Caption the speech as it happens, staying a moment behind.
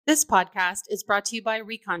This podcast is brought to you by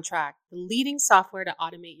Recontract, the leading software to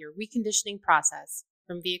automate your reconditioning process.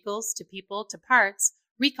 From vehicles to people to parts,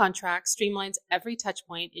 Recontract streamlines every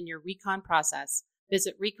touchpoint in your recon process.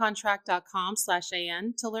 Visit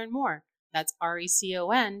recontract.com/AN to learn more. That's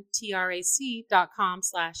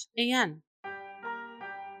RECONTRAC.com/AN.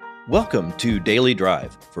 Welcome to Daily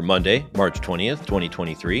Drive for Monday, March 20th,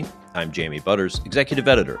 2023. I'm Jamie Butters, Executive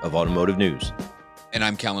Editor of Automotive News. And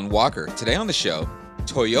I'm Kellen Walker. Today on the show,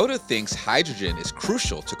 Toyota thinks hydrogen is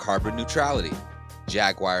crucial to carbon neutrality.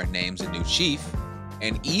 Jaguar names a new chief.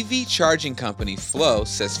 And EV charging company Flow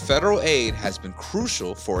says federal aid has been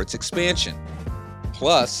crucial for its expansion.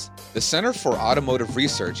 Plus, the Center for Automotive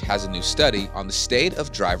Research has a new study on the state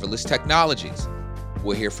of driverless technologies.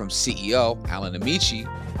 We'll hear from CEO Alan Amici,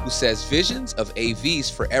 who says visions of AVs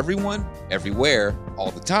for everyone, everywhere, all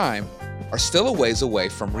the time are still a ways away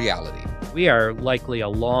from reality. We are likely a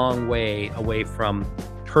long way away from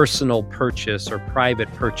personal purchase or private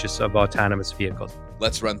purchase of autonomous vehicles.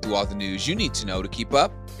 Let's run through all the news you need to know to keep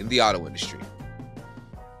up in the auto industry.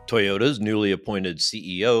 Toyota's newly appointed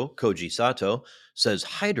CEO, Koji Sato, says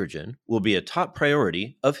hydrogen will be a top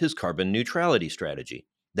priority of his carbon neutrality strategy.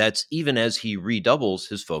 That's even as he redoubles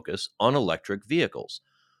his focus on electric vehicles.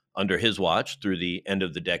 Under his watch, through the end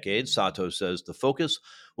of the decade, Sato says the focus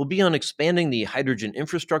will be on expanding the hydrogen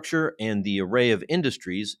infrastructure and the array of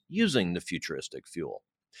industries using the futuristic fuel.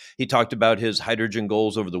 He talked about his hydrogen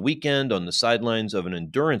goals over the weekend on the sidelines of an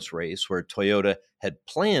endurance race where Toyota had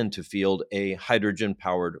planned to field a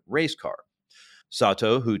hydrogen-powered race car.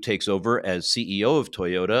 Sato, who takes over as CEO of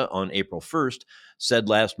Toyota on April 1st, said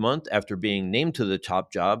last month after being named to the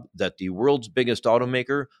top job that the world's biggest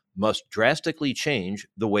automaker must drastically change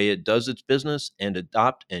the way it does its business and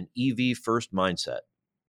adopt an EV-first mindset.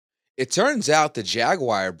 It turns out the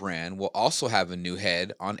Jaguar brand will also have a new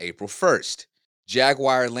head on April 1st.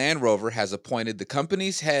 Jaguar Land Rover has appointed the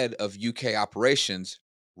company's head of UK operations,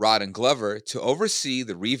 Rod and Glover, to oversee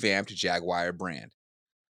the revamped Jaguar brand.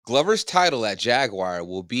 Glover's title at Jaguar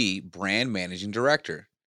will be Brand Managing Director.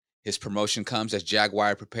 His promotion comes as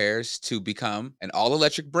Jaguar prepares to become an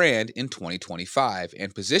all-electric brand in 2025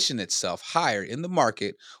 and position itself higher in the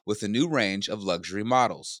market with a new range of luxury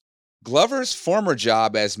models. Glover's former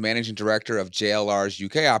job as managing director of JLR's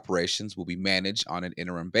UK operations will be managed on an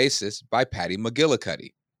interim basis by Paddy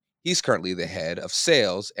McGillicuddy. He's currently the head of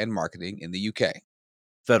sales and marketing in the UK.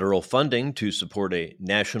 Federal funding to support a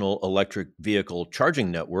national electric vehicle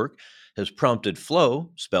charging network has prompted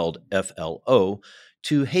Flow, spelled FLO,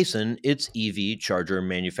 to hasten its EV charger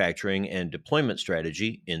manufacturing and deployment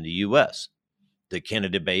strategy in the U.S. The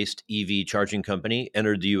Canada-based EV charging company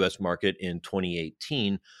entered the U.S. market in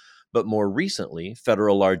 2018, but more recently,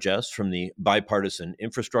 federal largesse from the Bipartisan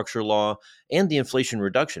Infrastructure Law and the Inflation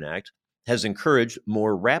Reduction Act has encouraged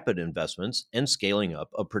more rapid investments and scaling up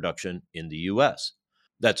of production in the U.S.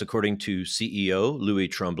 That's according to CEO Louis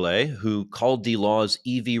Tremblay, who called the law's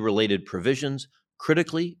EV-related provisions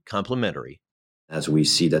critically complementary. As we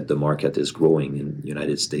see that the market is growing in the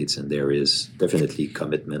United States, and there is definitely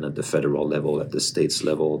commitment at the federal level, at the states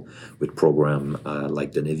level, with program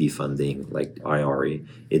like the NEVI funding, like IRA,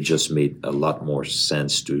 it just made a lot more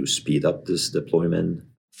sense to speed up this deployment.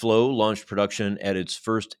 Flow launched production at its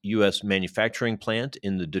first U.S. manufacturing plant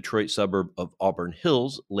in the Detroit suburb of Auburn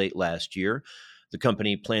Hills late last year. The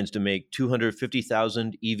company plans to make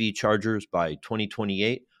 250,000 EV chargers by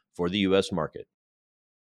 2028 for the U.S. market.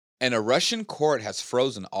 And a Russian court has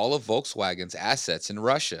frozen all of Volkswagen's assets in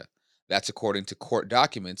Russia. That's according to court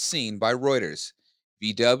documents seen by Reuters.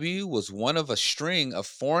 VW was one of a string of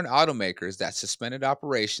foreign automakers that suspended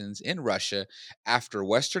operations in Russia after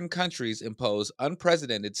Western countries imposed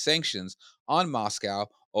unprecedented sanctions on Moscow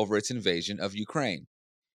over its invasion of Ukraine.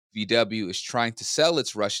 VW is trying to sell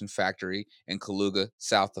its Russian factory in Kaluga,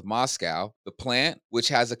 south of Moscow. The plant, which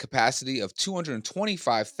has a capacity of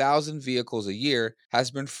 225,000 vehicles a year,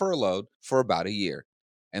 has been furloughed for about a year.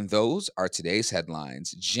 And those are today's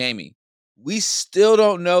headlines. Jamie, we still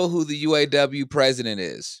don't know who the UAW president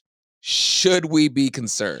is. Should we be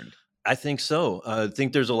concerned? I think so. I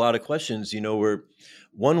think there's a lot of questions. We're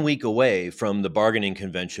 1 week away from the bargaining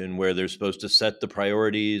convention where they're supposed to set the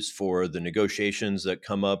priorities for the negotiations that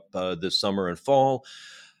come up this summer and fall.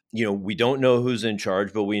 We don't know who's in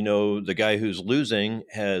charge, but we know the guy who's losing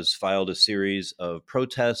has filed a series of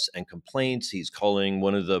protests and complaints. He's calling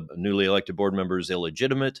one of the newly elected board members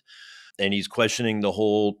illegitimate, and he's questioning the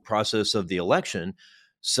whole process of the election.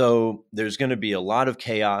 So there's going to be a lot of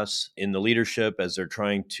chaos in the leadership as they're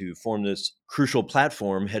trying to form this crucial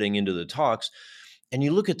platform heading into the talks. And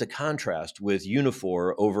you look at the contrast with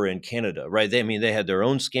Unifor over in Canada, right? They had their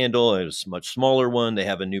own scandal. It was a much smaller one. They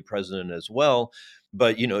have a new president as well.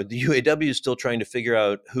 But, the UAW is still trying to figure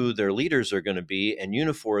out who their leaders are going to be. And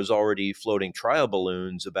Unifor is already floating trial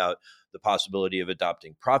balloons about the possibility of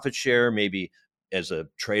adopting profit share, maybe as a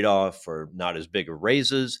trade-off for not as big of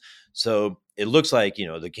raises. So it looks like,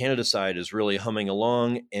 the Canada side is really humming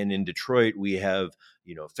along. And in Detroit, we have,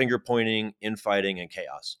 finger pointing, infighting, and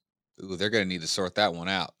chaos. Ooh, they're going to need to sort that one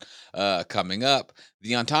out. Coming up,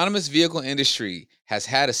 the autonomous vehicle industry has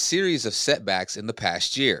had a series of setbacks in the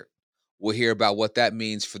past year. We'll hear about what that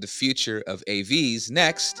means for the future of AVs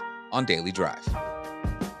next on Daily Drive.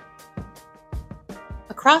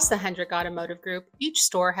 Across the Hendrick Automotive Group, each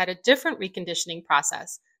store had a different reconditioning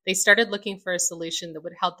process. They started looking for a solution that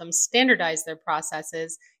would help them standardize their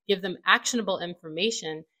processes, give them actionable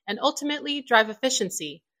information, and ultimately drive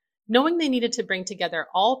efficiency. Knowing they needed to bring together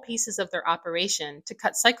all pieces of their operation to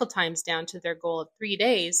cut cycle times down to their goal of 3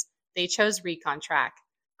 days, they chose ReconTrack.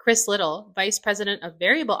 Chris Little, Vice President of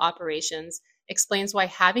Variable Operations, explains why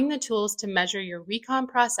having the tools to measure your recon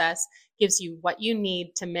process gives you what you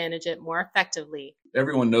need to manage it more effectively.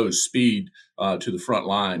 Everyone knows speed to the front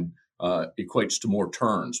line equates to more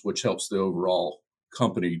turns, which helps the overall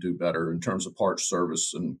company do better in terms of parts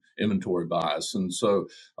service and inventory buys. And so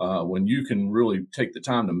when you can really take the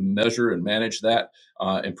time to measure and manage that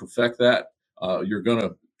and perfect that, you're going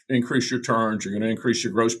to increase your turns, you're going to increase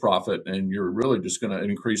your gross profit, and you're really just going to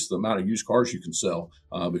increase the amount of used cars you can sell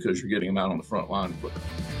because you're getting them out on the front line quicker.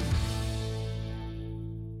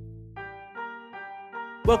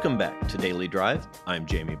 Welcome back to Daily Drive. I'm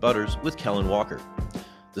Jamie Butters with Kellen Walker.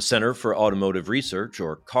 The Center for Automotive Research,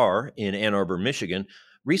 or CAR, in Ann Arbor, Michigan,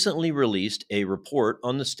 recently released a report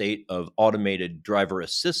on the state of automated driver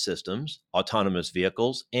assist systems, autonomous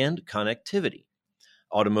vehicles, and connectivity.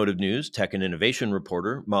 Automotive News tech and innovation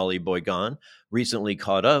reporter Molly Boygan recently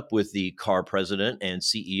caught up with the CAR president and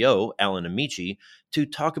CEO Alan Amici to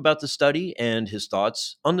talk about the study and his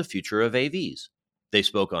thoughts on the future of AVs. They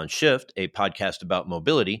spoke on Shift, a podcast about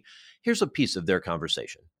mobility. Here's a piece of their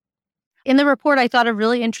conversation. In the report, I thought a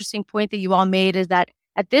really interesting point that you all made is that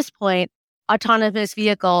at this point, autonomous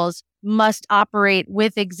vehicles must operate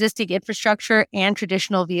with existing infrastructure and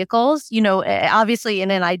traditional vehicles. Obviously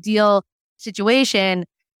in an ideal situation,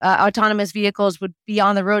 autonomous vehicles would be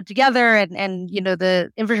on the road together and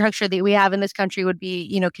the infrastructure that we have in this country would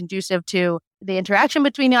be, conducive to the interaction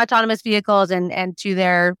between the autonomous vehicles and to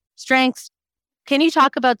their strengths. Can you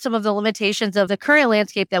talk about some of the limitations of the current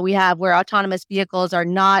landscape that we have where autonomous vehicles are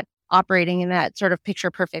not operating in that sort of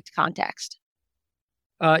picture-perfect context?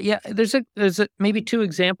 There's maybe two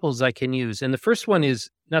examples I can use. And the first one is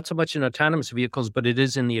not so much in autonomous vehicles, but it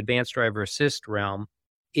is in the advanced driver assist realm,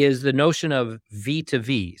 is the notion of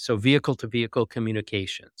V2V, so vehicle-to-vehicle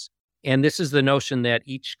communications. And this is the notion that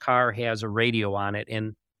each car has a radio on it,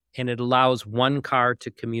 and it allows one car to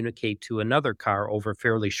communicate to another car over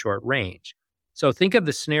fairly short range. So think of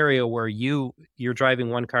the scenario where you're driving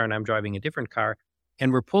one car and I'm driving a different car,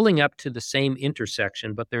 and we're pulling up to the same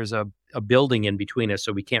intersection, but there's a building in between us,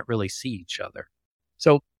 so we can't really see each other.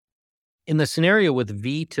 So in the scenario with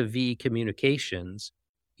V2V communications,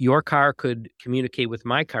 your car could communicate with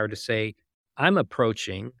my car to say, I'm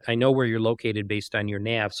approaching, I know where you're located based on your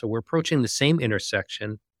nav, so we're approaching the same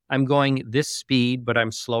intersection. I'm going this speed, but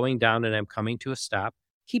I'm slowing down and I'm coming to a stop.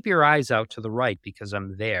 Keep your eyes out to the right because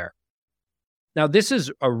I'm there. Now, this is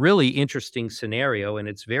a really interesting scenario and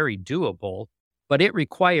it's very doable, but it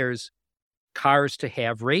requires cars to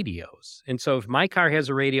have radios. And so if my car has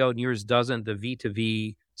a radio and yours doesn't, the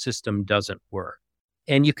V2V system doesn't work.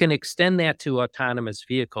 And you can extend that to autonomous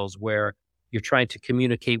vehicles where you're trying to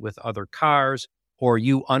communicate with other cars or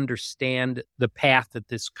you understand the path that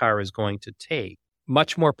this car is going to take.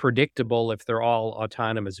 Much more predictable if they're all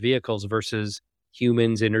autonomous vehicles versus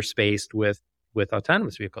humans interspaced with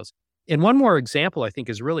autonomous vehicles. And one more example I think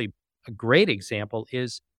is really a great example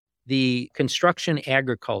is the construction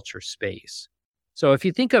agriculture space. So if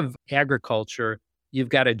you think of agriculture, you've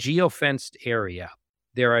got a geofenced area.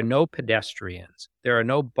 There are no pedestrians. There are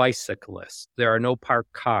no bicyclists. There are no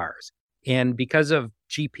parked cars. And because of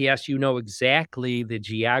GPS, you know exactly the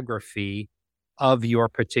geography of your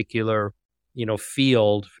particular,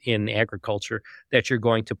 field in agriculture that you're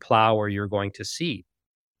going to plow or you're going to seed.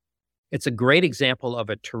 It's a great example of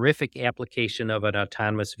a terrific application of an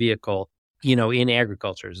autonomous vehicle, in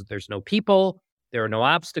agriculture. There's no people, there are no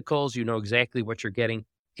obstacles, you know exactly what you're getting.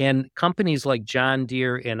 And companies like John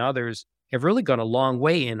Deere and others have really gone a long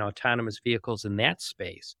way in autonomous vehicles in that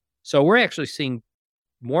space. So we're actually seeing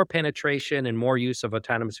more penetration and more use of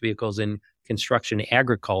autonomous vehicles in construction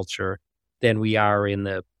agriculture than we are in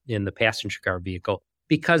the passenger car vehicle,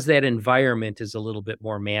 because that environment is a little bit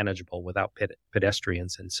more manageable without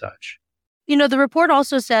pedestrians and such. The report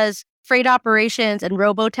also says freight operations and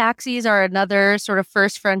robo-taxis are another sort of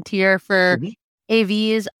first frontier for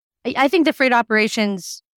AVs. I think the freight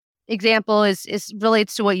operations example is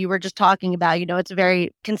relates to what you were just talking about. It's a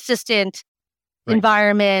very consistent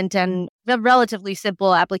environment and a relatively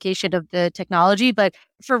simple application of the technology. But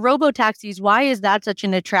for robo-taxis, why is that such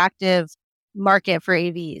an attractive market for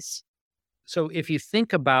AVs? So if you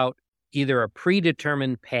think about either a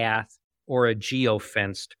predetermined path or a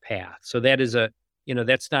geofenced path, so that is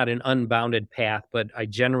that's not an unbounded path, but I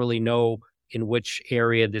generally know in which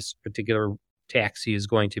area this particular taxi is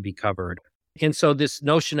going to be covered. And so this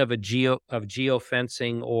notion of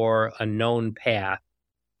geofencing or a known path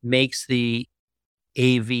makes the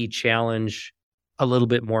AV challenge a little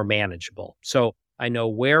bit more manageable. So I know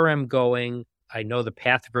where I'm going. I know the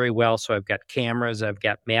path very well. So I've got cameras, I've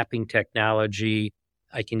got mapping technology.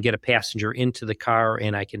 I can get a passenger into the car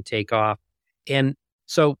and I can take off. And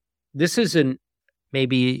so this isn't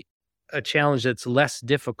maybe a challenge that's less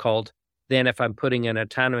difficult than if I'm putting an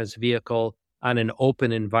autonomous vehicle on an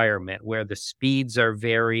open environment where the speeds are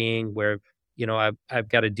varying, where I've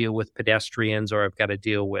got to deal with pedestrians, or I've got to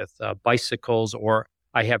deal with bicycles, or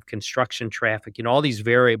I have construction traffic, all these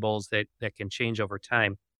variables that can change over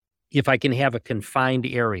time. If I can have a confined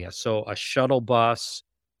area, so a shuttle bus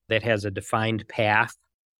that has a defined path,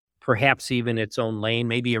 perhaps even its own lane,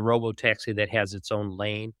 maybe a robo-taxi that has its own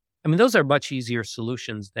lane. I mean, those are much easier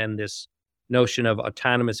solutions than this notion of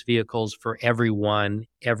autonomous vehicles for everyone,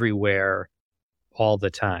 everywhere, all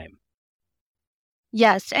the time.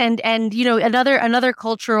 Yes, and another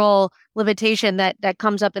cultural limitation that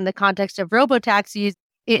comes up in the context of robotaxis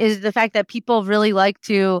is the fact that people really like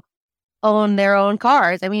to own their own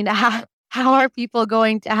cars. I mean, how are people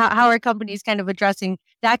how are companies kind of addressing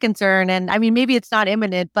that concern? And I mean, maybe it's not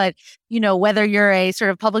imminent, but whether you're a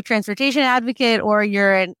sort of public transportation advocate or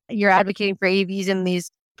you're advocating for AVs in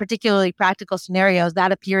these particularly practical scenarios,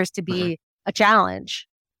 that appears to be a challenge.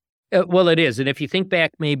 Well, it is. And if you think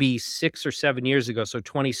back maybe 6 or 7 years ago, so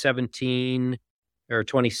 2017 or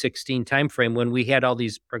 2016 timeframe, when we had all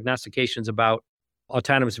these prognostications about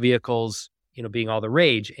autonomous vehicles, being all the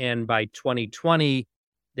rage. And by 2020,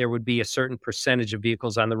 there would be a certain percentage of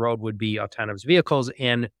vehicles on the road would be autonomous vehicles,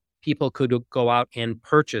 and people could go out and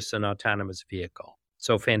purchase an autonomous vehicle.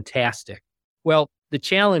 So fantastic. Well, the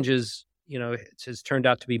challenge is, it has turned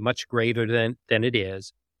out to be much greater than it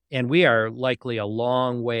is. And we are likely a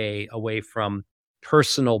long way away from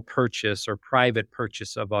personal purchase or private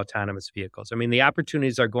purchase of autonomous vehicles. I mean, the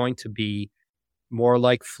opportunities are going to be more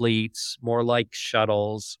like fleets, more like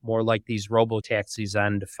shuttles, more like these robo-taxis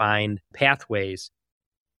on defined pathways.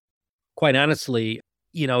 Quite honestly,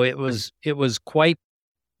 it was quite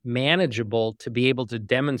manageable to be able to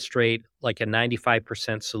demonstrate like a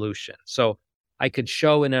 95% solution. So I could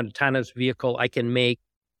show in an autonomous vehicle, I can make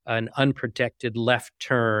an unprotected left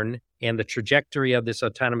turn, and the trajectory of this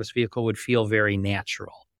autonomous vehicle would feel very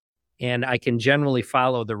natural. And I can generally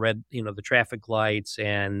follow the red, the traffic lights,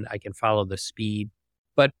 and I can follow the speed.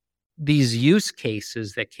 But these use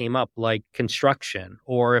cases that came up, like construction,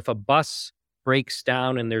 or if a bus breaks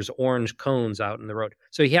down and there's orange cones out in the road.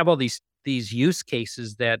 So you have all these use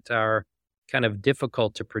cases that are kind of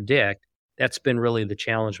difficult to predict. That's been really the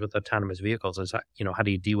challenge with autonomous vehicles is, how do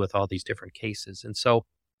you deal with all these different cases? And so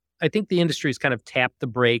I think the industry has kind of tapped the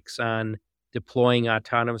brakes on deploying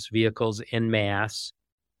autonomous vehicles en masse.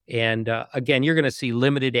 And again, you're going to see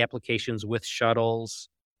limited applications with shuttles,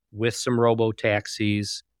 with some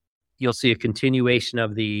robo-taxis. You'll see a continuation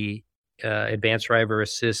of the advanced driver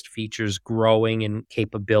assist features growing in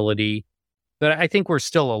capability. But I think we're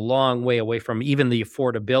still a long way away from even the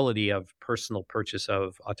affordability of personal purchase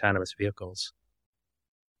of autonomous vehicles.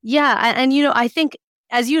 Yeah. And, I think,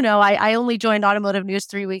 as you know, I only joined Automotive News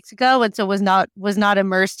 3 weeks ago, and so was not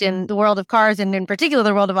immersed in the world of cars, and in particular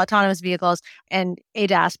the world of autonomous vehicles and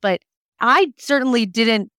ADAS. But I certainly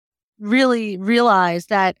didn't really realize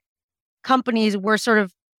that companies were sort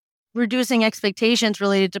of reducing expectations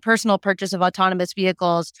related to personal purchase of autonomous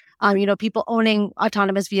vehicles. People owning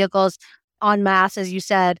autonomous vehicles en masse, as you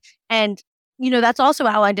said, and that's also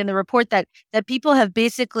outlined in the report that people have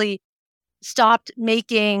basically stopped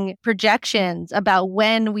making projections about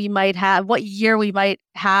what year we might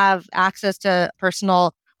have access to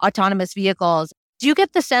personal autonomous vehicles. Do you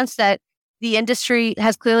get the sense that the industry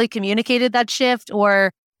has clearly communicated that shift,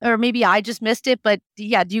 or maybe I just missed it? But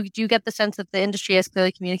yeah, do you get the sense that the industry has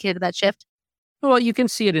clearly communicated that shift? Well, you can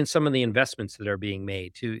see it in some of the investments that are being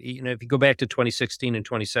made too. If you go back to 2016 and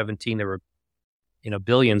 2017, there were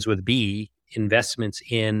billions with B, investments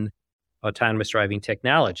in autonomous driving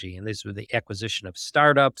technology. And this was the acquisition of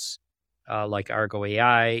startups like Argo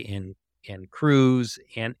AI and Cruise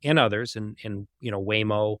and others. And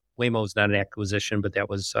Waymo. Waymo is not an acquisition, but that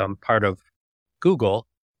was part of Google.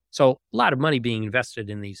 So a lot of money being invested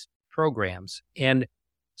in these programs. And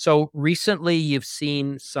so recently you've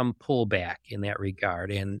seen some pullback in that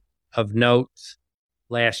regard. And of note,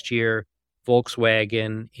 last year,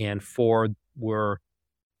 Volkswagen and Ford were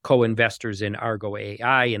co-investors in Argo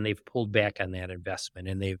AI, and they've pulled back on that investment,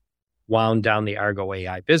 and they've wound down the Argo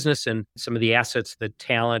AI business. And some of the assets, the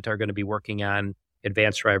talent, are going to be working on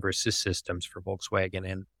advanced driver assist systems for Volkswagen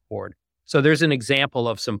and Ford. So there's an example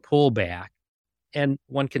of some pullback, and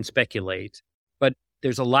one can speculate, but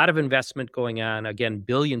there's a lot of investment going on, again,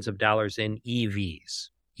 billions of dollars in EVs,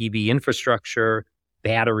 EV infrastructure,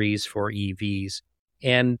 batteries for EVs,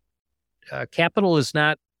 and capital is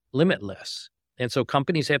not limitless. And so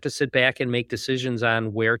companies have to sit back and make decisions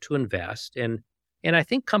on where to invest. And I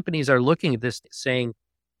think companies are looking at this saying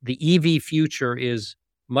the EV future is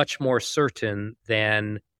much more certain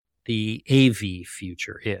than the AV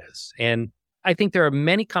future is. And I think there are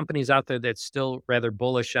many companies out there that's still rather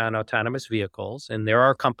bullish on autonomous vehicles. And there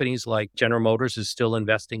are companies like General Motors is still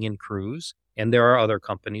investing in Cruise. And there are other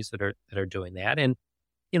companies that are doing that. And,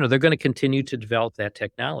 they're going to continue to develop that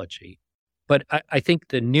technology. But I think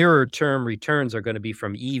the nearer term returns are going to be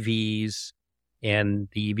from EVs and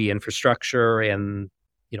the EV infrastructure and,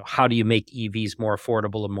 how do you make EVs more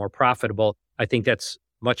affordable and more profitable? I think that's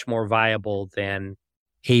much more viable than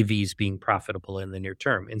AVs being profitable in the near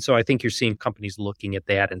term. And so I think you're seeing companies looking at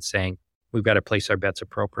that and saying, we've got to place our bets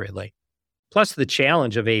appropriately. Plus the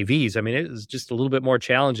challenge of AVs, it is just a little bit more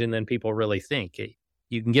challenging than people really think.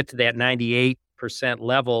 You can get to that 98%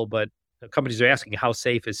 level, but companies are asking how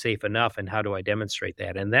safe is safe enough and how do I demonstrate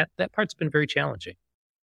that? And that part's been very challenging.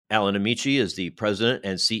 Alan Amici is the president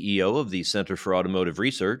and CEO of the Center for Automotive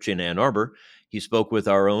Research in Ann Arbor. He spoke with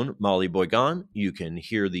our own Molly Boygan. You can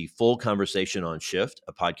hear the full conversation on Shift,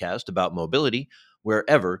 a podcast about mobility,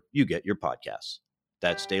 wherever you get your podcasts.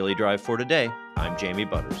 That's Daily Drive for today. I'm Jamie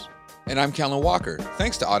Butters. And I'm Kellen Walker.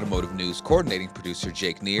 Thanks to Automotive News coordinating producer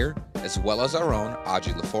Jake Neer, as well as our own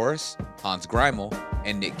Audrey LaForest, Hans Greimel,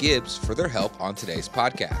 and Nick Gibbs for their help on today's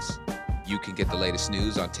podcast. You can get the latest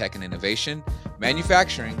news on tech and innovation,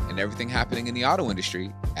 manufacturing, and everything happening in the auto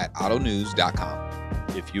industry at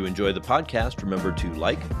autonews.com. If you enjoy the podcast, remember to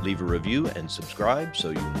like, leave a review, and subscribe so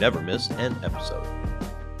you never miss an episode.